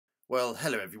Well,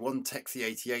 hello everyone,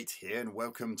 Texie88 here, and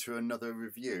welcome to another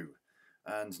review.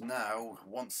 And now,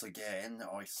 once again,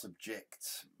 I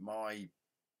subject my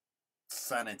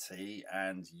sanity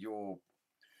and your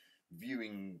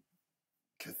viewing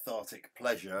cathartic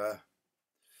pleasure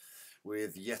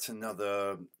with yet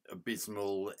another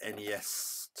abysmal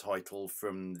NES title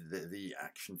from the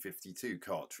Action 52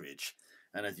 cartridge.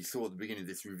 And as you saw at the beginning of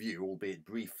this review, albeit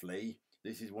briefly,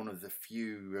 this is one of the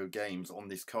few games on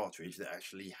this cartridge that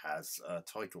actually has a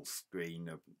title screen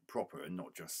proper and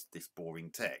not just this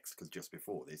boring text, because just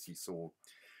before this you saw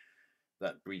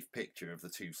that brief picture of the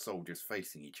two soldiers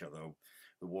facing each other,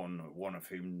 the one of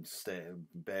whom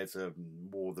bears a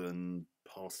more than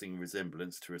passing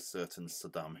resemblance to a certain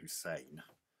Saddam Hussein.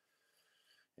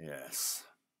 Yes.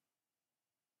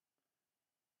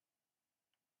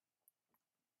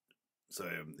 So,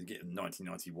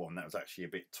 1991, that was actually a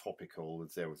bit topical,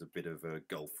 as there was a bit of a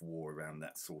Gulf War around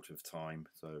that sort of time.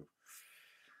 So,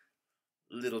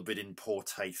 a little bit in poor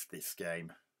taste, this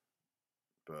game.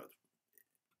 But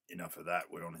enough of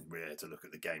that. We're here to look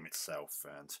at the game itself,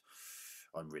 and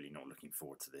I'm really not looking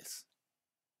forward to this.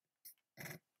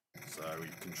 So, we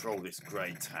control this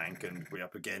grey tank, and we're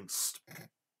up against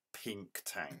pink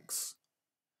tanks.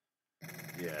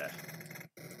 Yeah.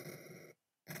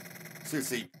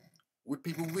 Seriously. Would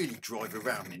people really drive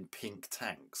around in pink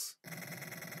tanks?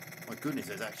 My goodness,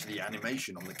 there's actually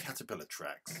animation on the caterpillar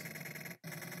tracks.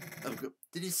 Oh,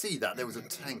 did you see that? There was a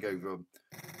tank over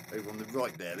on the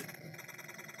right there.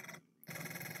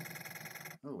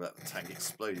 Oh, that tank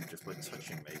exploded just by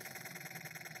touching me.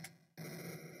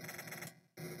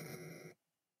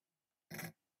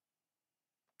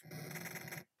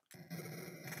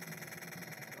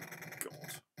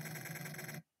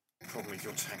 Problem is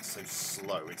your tank's so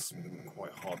slow, it's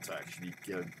quite hard to actually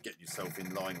get yourself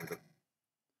in line with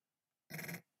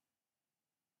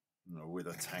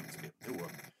a tank to get. Ooh,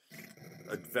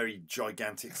 a very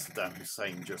gigantic Saddam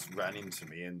Hussein just ran into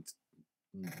me and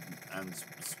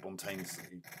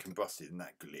spontaneously combusted, and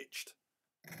that glitched.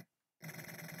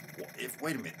 What if?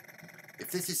 Wait a minute.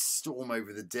 If this is Storm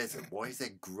Over the Desert, why is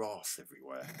there grass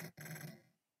everywhere?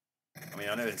 I mean,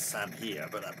 I know there's sand here,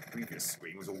 but that previous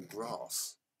screen was all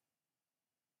grass.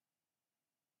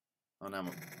 Oh, now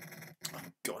oh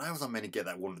God, how was I meant to get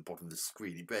that one at the bottom of the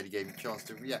screen? He barely gave me a chance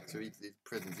to react to his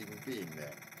presence even being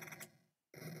there.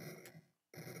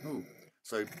 Oh,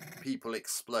 so people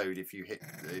explode if you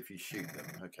shoot them.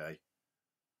 Okay.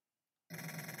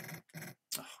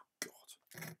 Oh God.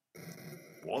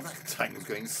 What? That tank was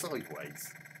going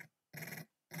sideways.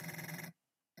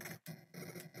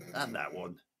 And that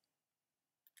one.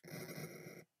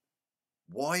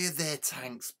 Why are their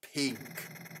tanks pink?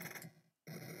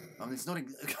 I mean, it's not.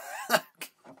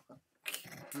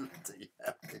 Bloody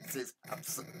hell, this is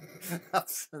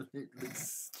absolutely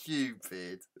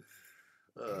stupid.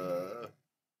 Oh,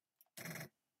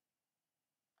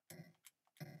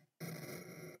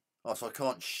 so I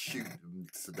can't shoot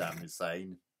Saddam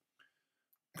Hussein.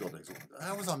 God knows.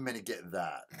 How was I meant to get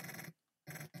that?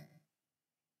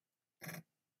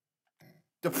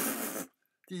 Do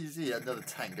you see another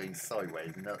tank going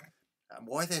sideways? And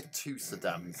why are there two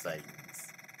Saddam Husseins?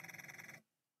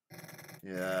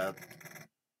 Yeah.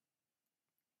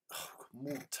 Oh,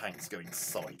 more tanks going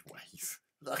sideways.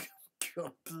 Like,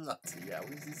 God, bloody hell,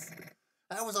 is this?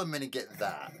 How was I meant to get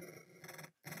that?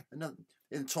 Another,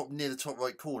 near the top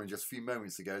right corner, just a few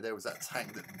moments ago, there was that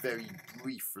tank that very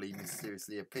briefly,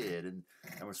 mysteriously appeared and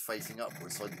was facing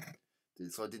upwards, so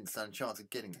I didn't stand a chance of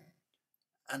getting it.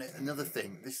 And another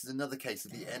thing, this is another case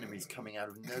of the enemies coming out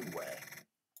of nowhere.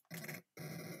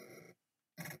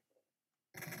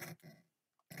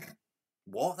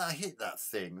 What? That hit that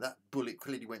thing. That bullet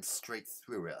clearly went straight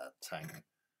through it, that tank.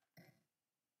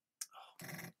 Oh.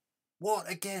 What?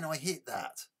 Again, I hit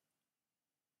that.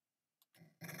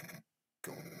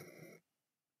 God.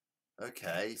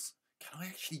 Okay, so can I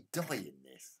actually die in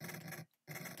this?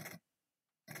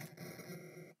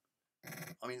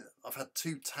 I mean, I've had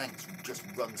two tanks just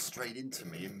run straight into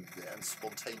me and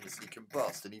spontaneously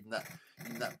combust, and even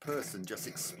that person just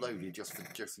exploded just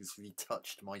as he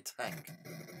touched my tank.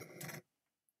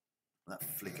 That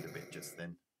flickered a bit just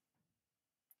then.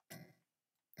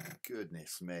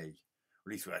 Goodness me. At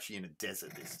least we're actually in a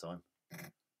desert this time.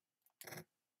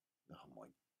 Oh my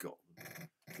God.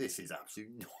 This is absolute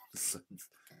nonsense.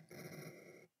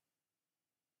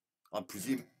 I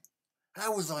presume.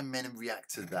 How was I meant to react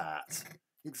to that?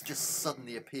 It's just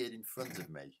suddenly appeared in front of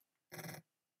me.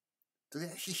 Does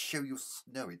it actually show your...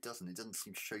 No, it doesn't. It doesn't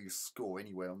seem to show your score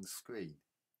anywhere on the screen.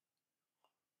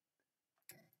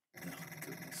 Oh,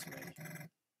 goodness me.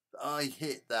 I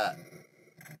hit that.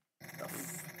 Oh.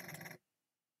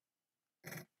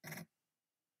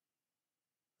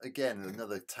 again,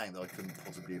 another tank that I couldn't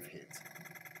possibly have hit.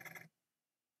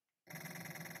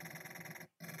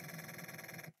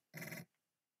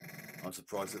 I'm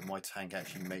surprised that my tank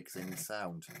actually makes any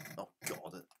sound. Oh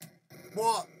God.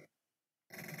 What?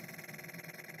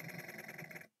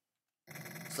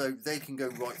 So they can go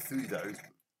right through those.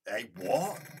 Hey,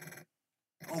 what?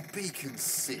 Oh, be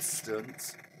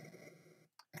consistent.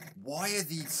 Why are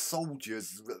these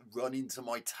soldiers run into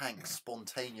my tank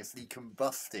spontaneously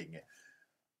combusting?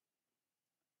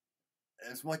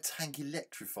 Is my tank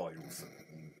electrified or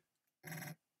something?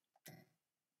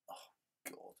 Oh,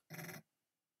 God.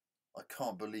 I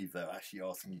can't believe they're actually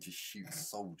asking you to shoot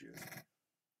soldiers.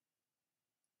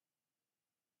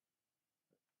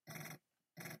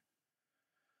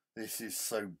 This is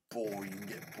so boring. You can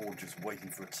get bored just waiting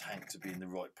for a tank to be in the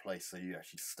right place so you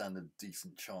actually stand a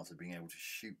decent chance of being able to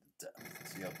shoot the damn.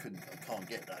 See, I can't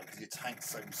get that because your tank's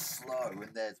so slow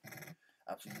and there's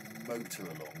absolutely motor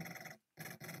along.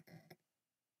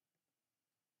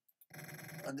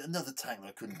 And another tank that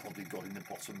I couldn't probably got in the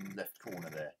bottom left corner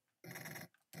there.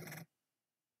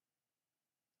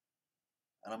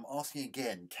 And I'm asking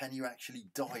again, can you actually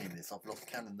die in this? I've lost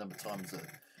count of the number of times that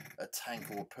a tank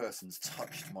or a person's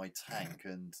touched my tank,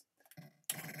 and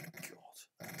oh God,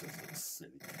 that does look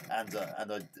silly. And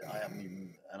I haven't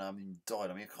even died.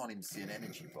 I mean, I can't even see an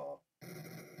energy bar.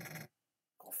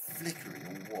 Got flickering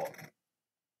or what?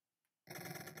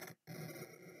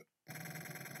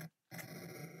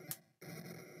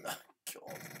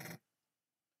 God.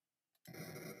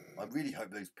 I really hope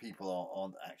those people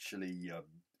aren't actually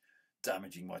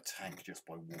damaging my tank just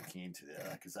by walking into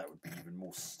there, because that would be even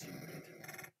more stupid.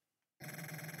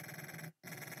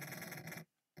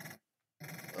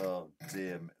 Oh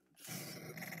dear.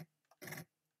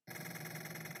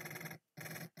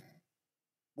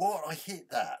 What? I hit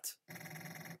that.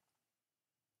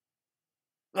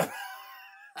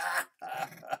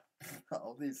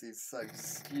 Oh, this is so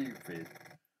stupid.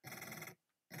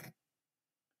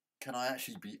 Can I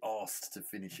actually be asked to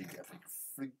finish a game?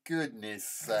 For goodness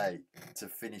sake, to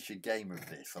finish a game of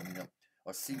this. I mean,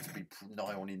 I seem to be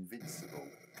nigh on invincible.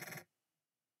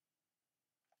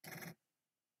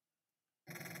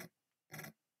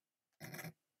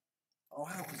 Oh,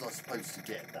 how was I supposed to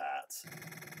get that?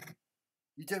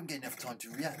 You don't get enough time to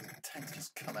react. The tanks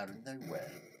just come out of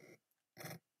nowhere.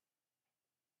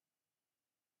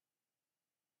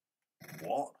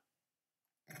 What?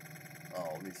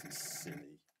 Oh, this is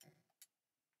silly.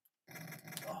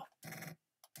 Oh.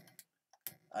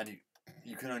 And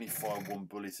you can only fire one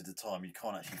bullet at a time. You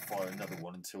can't actually fire another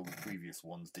one until the previous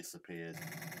one's disappeared.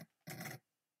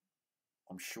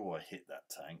 I'm sure I hit that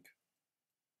tank.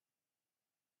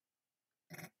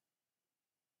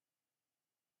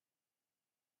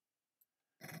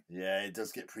 Yeah, it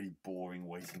does get pretty boring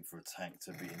waiting for a tank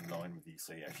to be in line with you,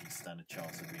 so you actually stand a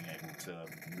chance of being able to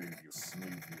move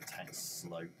your tank's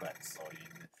slow backside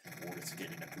in order to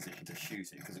get in a position to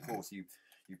shoot it. Because of course you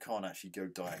can't actually go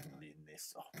diagonally in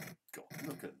this. Oh my God,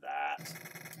 look at that.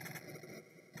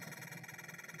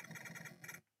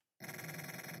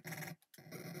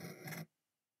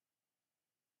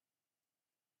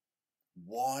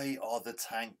 Why are the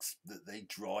tanks that they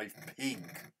drive pink?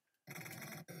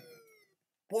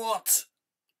 What?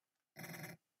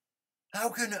 How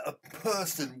can a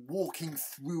person walking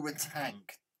through a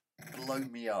tank blow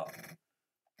me up?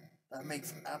 That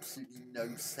makes absolutely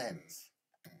no sense.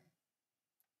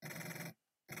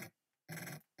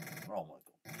 Oh my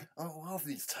God. Oh, half of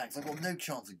these tanks I've got no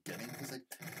chance of getting because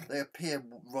they appear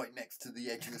right next to the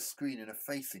edge of the screen and are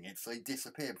facing it, so they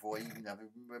disappear before I even have a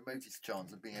remotest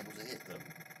chance of being able to hit them.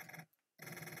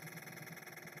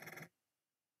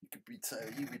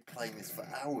 You'd be playing this for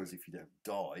hours if you don't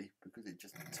die, because it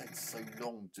just takes so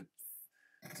long to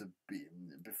be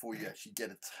before you actually get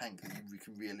a tank that you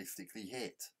can realistically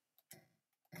hit.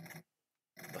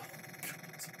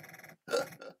 Oh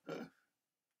God.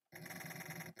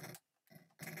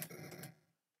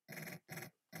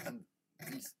 And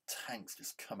these tanks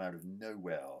just come out of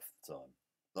nowhere half the time,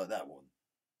 like that one.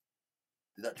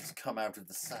 Did that just come out of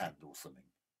the sand or something?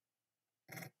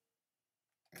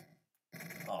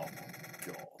 Oh my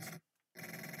God.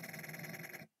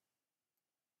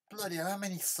 Bloody hell, how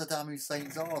many Saddam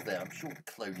Husseins are there? I'm sure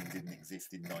cloning didn't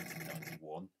exist in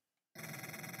 1991.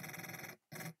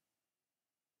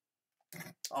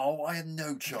 Oh, I had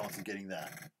no chance of getting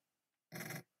that.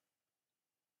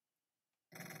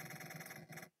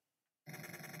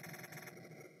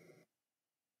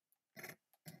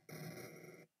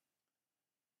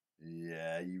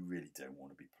 Yeah, you really don't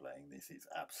want to be playing this. It's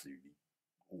absolutely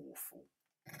awful.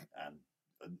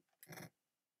 And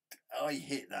I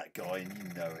hit that guy and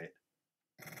you know it.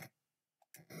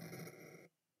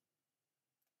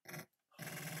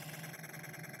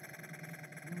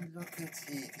 look at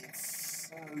it. It's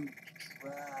so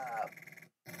drab.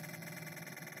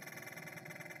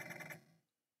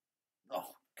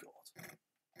 Oh, God.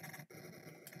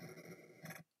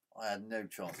 I had no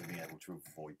chance of being able to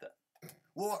avoid that.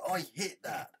 What? I hit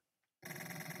that!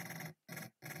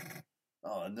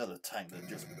 Oh, another tank that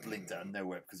just blinked out of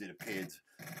nowhere because it appeared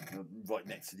right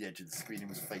next to the edge of the screen and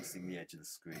was facing the edge of the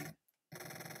screen.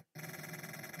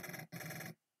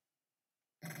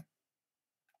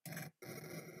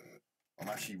 I'm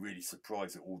actually really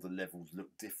surprised that all the levels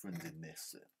look different in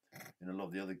this. In a lot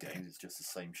of the other games, it's just the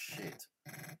same shit.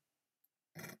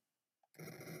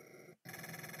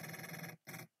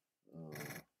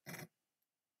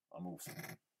 I'm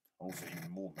also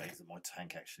even more amazed that my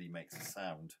tank actually makes a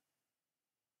sound.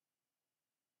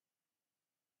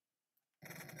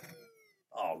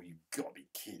 Oh, you gotta be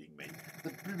kidding me.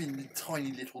 The blooming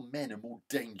tiny little men are more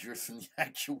dangerous than the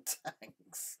actual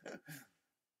tanks.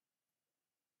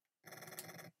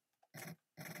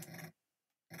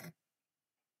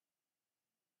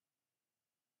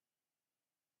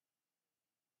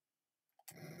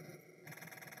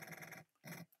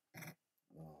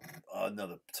 Oh,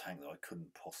 another tank that I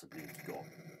couldn't possibly have got.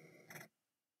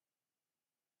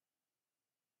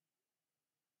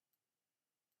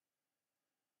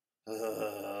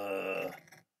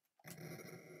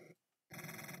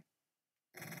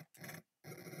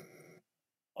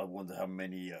 I wonder how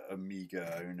many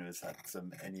Amiga owners had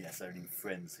some NES owning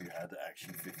friends who had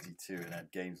Action 52 and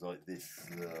had games like this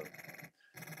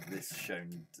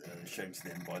shown to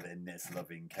them by their NES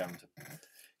loving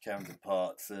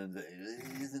counterparts. And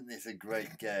isn't this a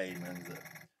great game? And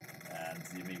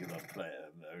the Amiga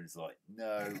owner's like,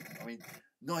 no. I mean,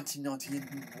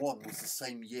 1991 was the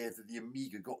same year that the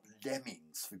Amiga got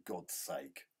Lemmings, for God's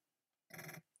sake.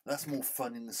 That's more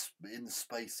fun in the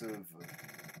space of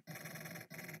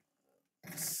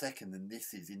a second than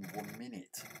this is in 1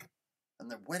 minute. And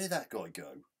then where did that guy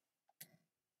go?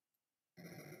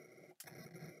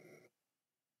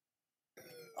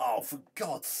 Oh, for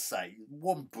God's sake,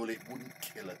 one bullet wouldn't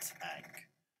kill a tank.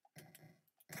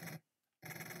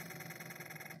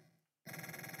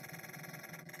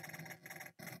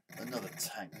 Another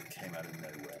tank that came out of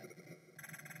nowhere.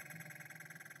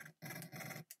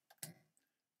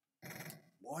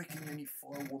 Why can you only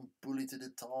fire one bullet at a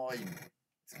time?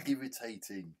 It's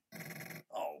irritating.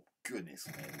 Oh, goodness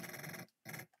me.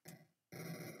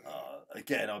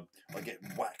 Again, I get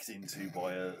whacked into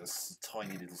by a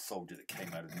tiny little soldier that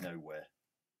came out of nowhere.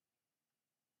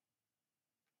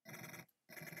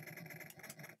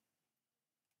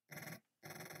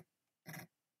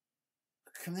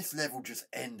 Can this level just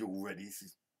end already? This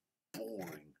is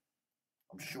boring.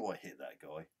 I'm sure I hit that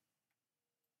guy.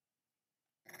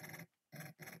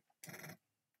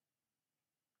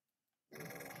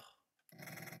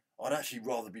 I'd actually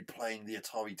rather be playing the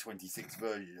Atari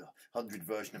 2600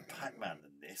 version of Pac-Man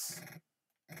than this.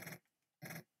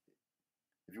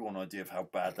 If you want an idea of how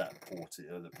bad that port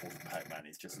of Pac-Man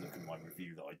is, just look at my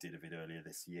review that I did of it earlier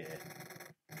this year.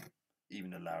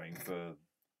 Even allowing for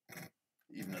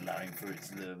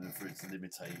its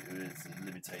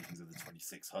limitations of the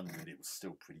 2600, it was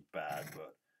still pretty bad,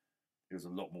 but it was a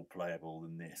lot more playable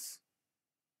than this.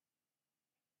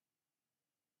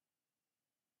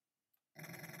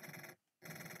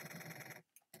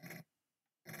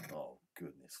 Oh,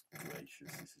 goodness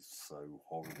gracious, this is so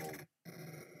horrible.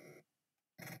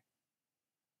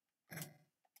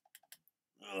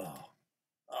 Ugh.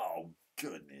 Oh,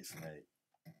 goodness me.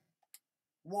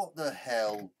 What the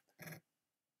hell?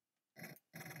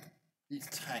 These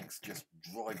tanks just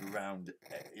drive around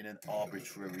in an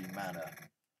arbitrary manner.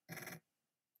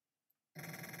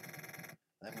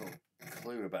 They haven't got a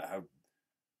clue about how...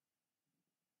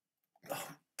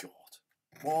 Oh, God.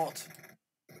 What?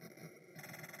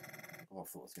 Oh, I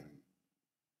thought I was going to...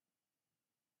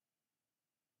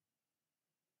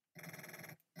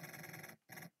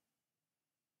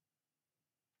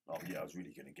 Oh, yeah, I was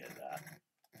really going to get that.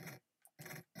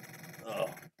 Oh,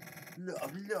 look,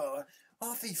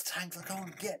 half these tanks I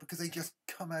can't get because they just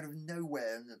come out of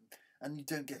nowhere and you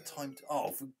don't get time to...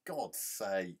 Oh, for God's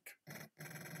sake.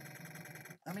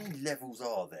 How many levels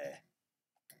are there?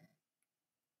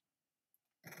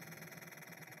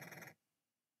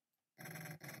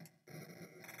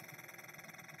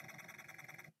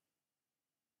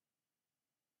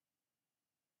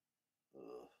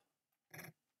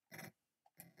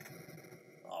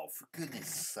 Oh, for goodness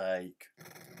sake.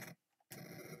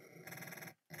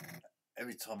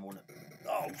 Every time I want to...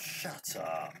 Oh, shut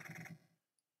up.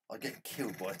 I get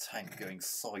killed by a tank going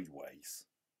sideways.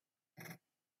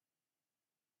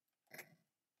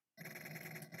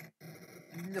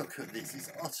 look at this,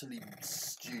 it's utterly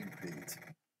stupid.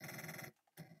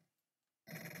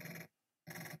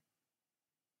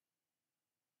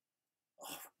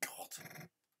 Oh God.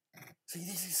 See,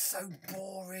 this is so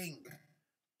boring.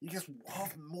 You just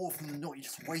have more often than not, you're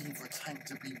just waiting for a tank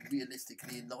to be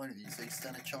realistically in line with you so you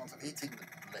stand a chance of hitting the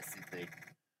blessed thing.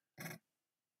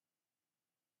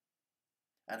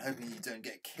 And hoping you don't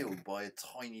get killed by a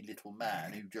tiny little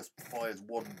man who just fires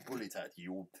one bullet at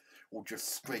you or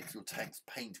just scrapes your tank's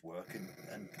paintwork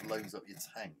and blows up your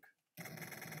tank.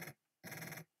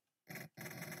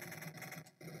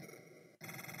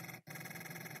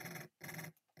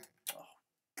 Oh,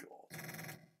 God.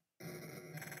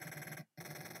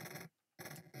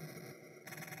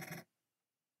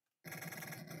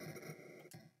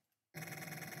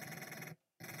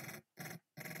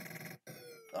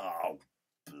 Oh,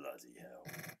 bloody hell.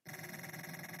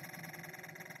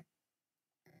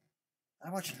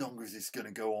 How much longer is this going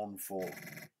to go on for?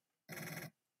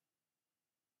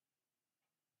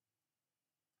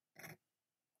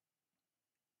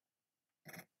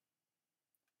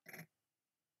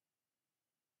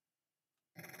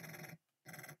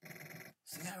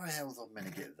 See, how the hell am I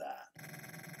meant to get that?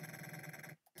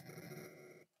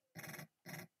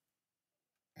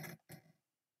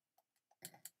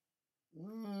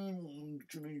 I'm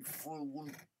going to fire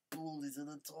one bullet at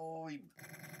a time.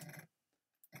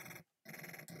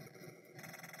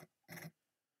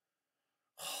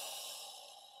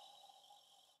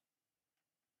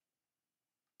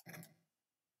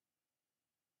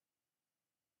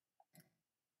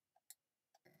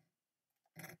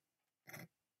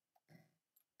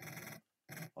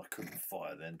 I couldn't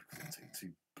fire then because it took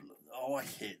too. Oh, I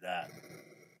hit that.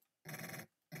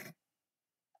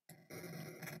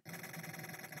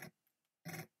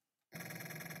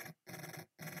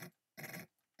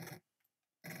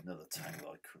 Another tank that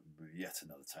I couldn't. Yet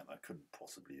another tank that I couldn't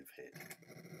possibly have hit.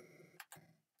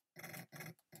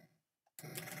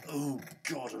 Oh,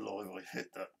 God alive! I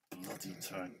hit that bloody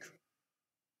tank.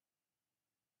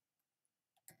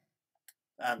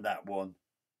 And that one.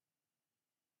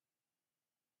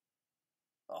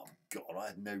 Oh God, I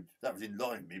had no. That was in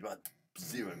line with me, but I had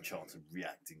zero chance of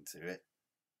reacting to it.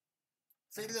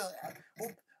 See, look,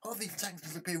 all these tanks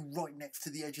disappear right next to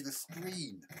the edge of the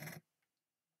screen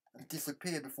and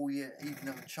disappear before you even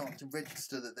have a chance to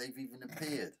register that they've even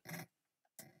appeared.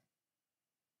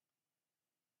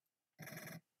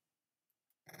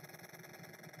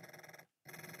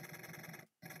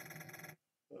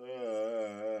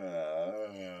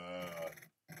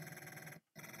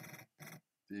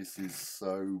 This is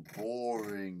so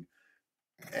boring.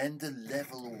 End the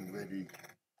level already.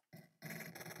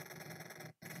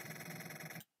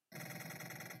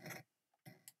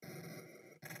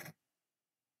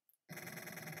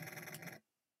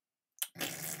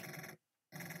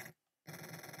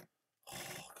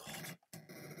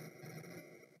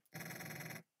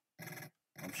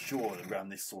 I'm sure that around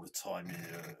this sort of time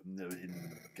in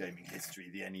gaming history,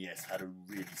 the NES had a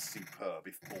really superb,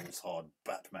 if balls hard,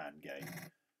 Batman game.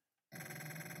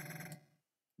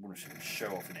 Want to show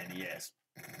off an NES?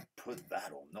 Put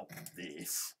that on, not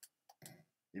this.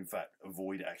 In fact,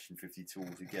 avoid Action 52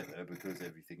 altogether because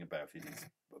everything about it is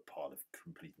a pile of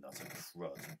complete and utter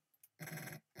crud.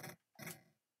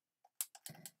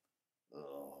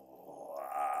 Oh,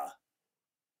 ah.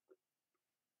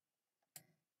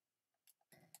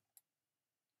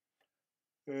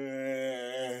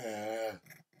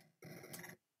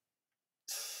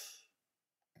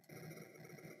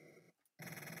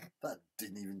 That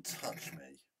didn't even touch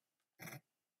me. The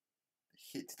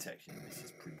hit detection in this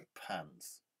is pretty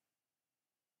pants.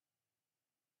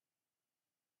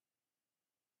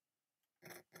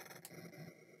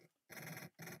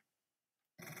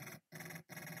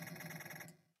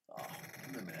 Oh,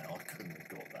 wait a minute, I couldn't have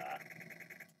got that.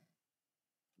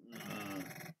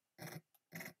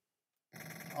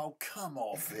 Oh, come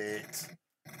off it.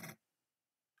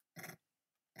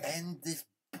 End this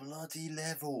bloody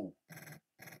level.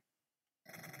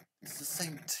 It's the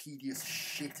same tedious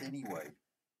shit anyway.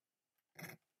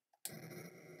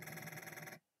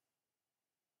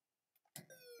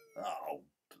 Oh,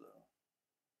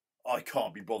 I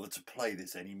can't be bothered to play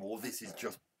this anymore. This is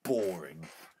just boring.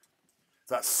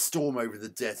 That storm over the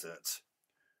desert.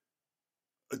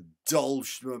 A dull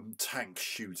tank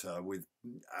shooter with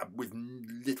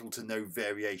little to no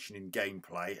variation in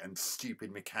gameplay and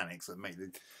stupid mechanics that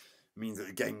means that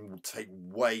the game will take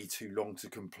way too long to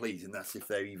complete, and that's if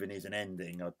there even is an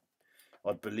ending.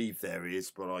 I believe there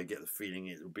is, but I get the feeling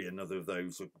it will be another of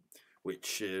those in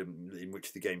which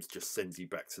the game just sends you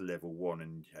back to level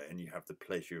 1 and you have the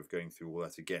pleasure of going through all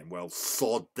that again. Well,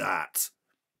 sod that.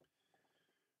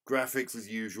 Graphics, as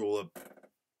usual,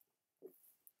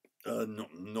 are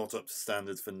not up to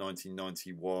standards for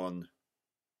 1991.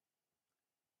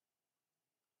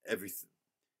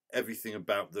 Everything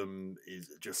about them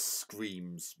just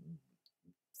screams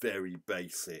very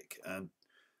basic. And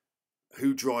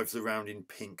who drives around in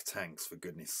pink tanks, for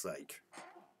goodness sake?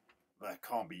 That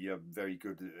can't be a very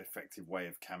good, effective way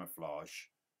of camouflage.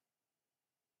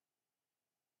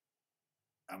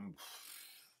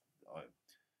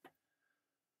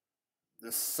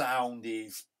 The sound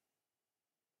is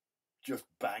just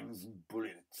bangs and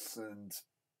bullets, and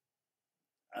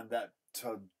that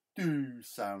do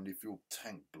sound if your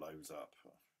tank blows up.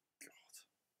 Oh, God,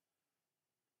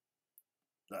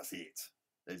 that's it.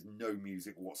 There's no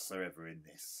music whatsoever in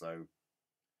this, so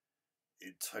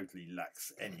it totally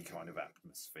lacks any kind of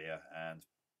atmosphere. And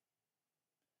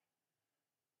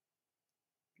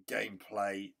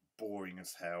gameplay, boring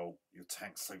as hell. Your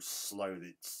tank's so slow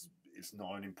that it's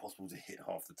not impossible to hit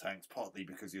half the tanks, partly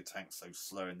because your tank's so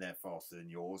slow and they're faster than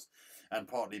yours, and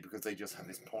partly because they just have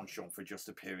this penchant for just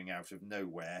appearing out of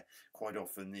nowhere, quite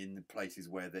often in places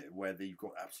where you've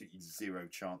got absolutely zero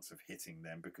chance of hitting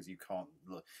them because you can't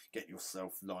get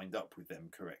yourself lined up with them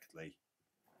correctly.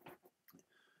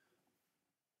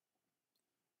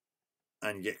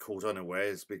 And you get caught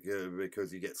unawares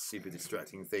because you get super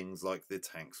distracting things like the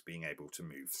tanks being able to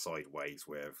move sideways,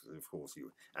 where of course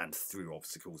and through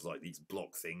obstacles like these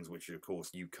block things, which of course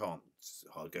you can't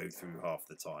go through half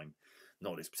the time.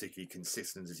 Not as particularly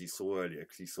consistent as you saw earlier,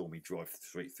 because you saw me drive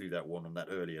straight through that one on that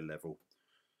earlier level.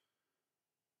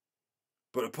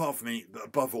 But apart from it,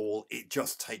 above all, it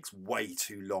just takes way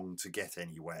too long to get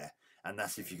anywhere. And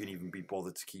that's if you can even be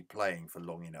bothered to keep playing for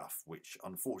long enough, which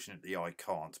unfortunately I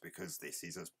can't, because this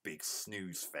is a big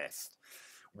snooze fest.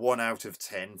 1 out of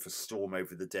 10 for Storm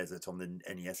Over the Desert on the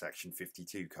NES Action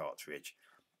 52 cartridge.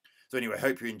 So anyway,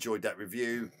 hope you enjoyed that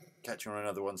review. Catch you on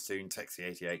another one soon.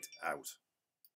 Texie88 out.